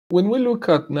when we look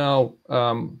at now,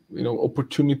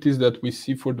 opportunities that we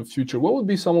see for the future, what would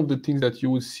be some of the things that you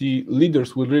would see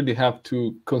leaders will really have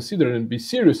to consider and be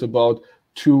serious about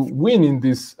to win in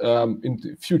this in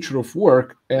the future of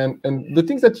work, and the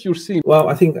things that you're seeing? Well,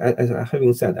 I think, as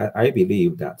having said, I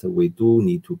believe that we do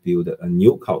need to build a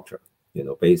new culture,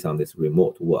 based on this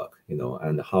remote work,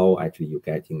 and how actually you're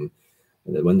getting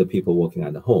when the people working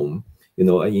at home. You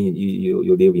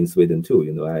live in Sweden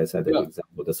too. I said the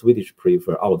example, the Swedish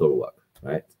prefer outdoor work,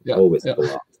 right? Always go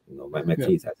out. My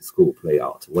kids at school play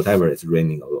out, whatever it's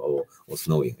raining or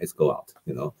snowing, it's go out.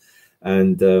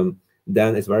 And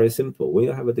then it's very simple. When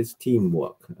you have this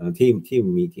teamwork, team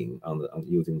meeting on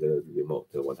using the remote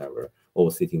or whatever,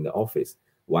 or sitting in the office,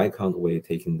 why can't we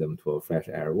taking them to a fresh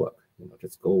air work?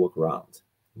 Just go walk around,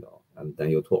 and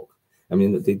then you talk. I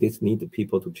mean, this need the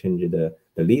people to change the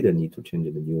leader need to change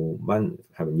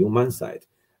have a new mindset,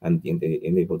 and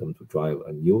enable them to drive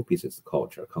a new business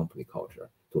culture, company culture,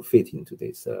 to fit into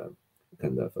this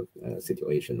kind of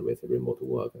situation with remote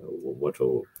work,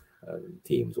 virtual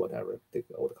teams, whatever,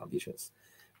 all the conditions.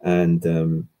 And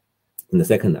the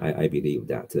second, I believe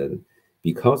that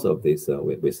because of this,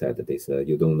 we said that this,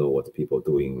 you don't know what people are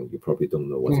doing, you probably don't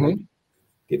know what's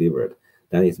delivered.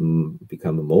 Then it's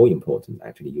become more important.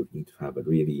 Actually, you need to have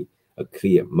a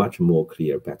clear, much more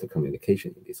clear, better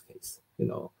communication in this case,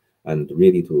 and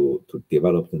really to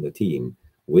develop in the team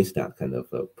with that kind of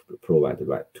provide the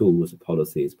right tools,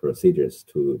 policies, procedures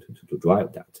to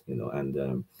drive that,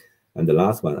 and the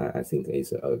last one I think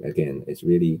is again is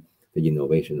really the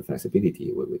innovation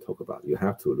flexibility we talk about. You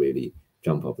have to really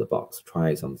jump off the box,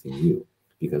 try something new,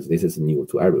 because this is new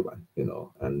to everyone,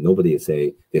 and nobody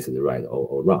say this is right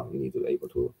or wrong. You need to be able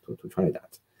to try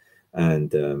that.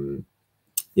 And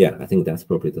I think that's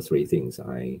probably the three things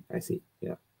I see.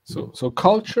 Yeah. So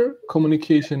culture,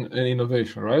 communication, and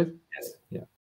innovation, right? Yes. Yeah.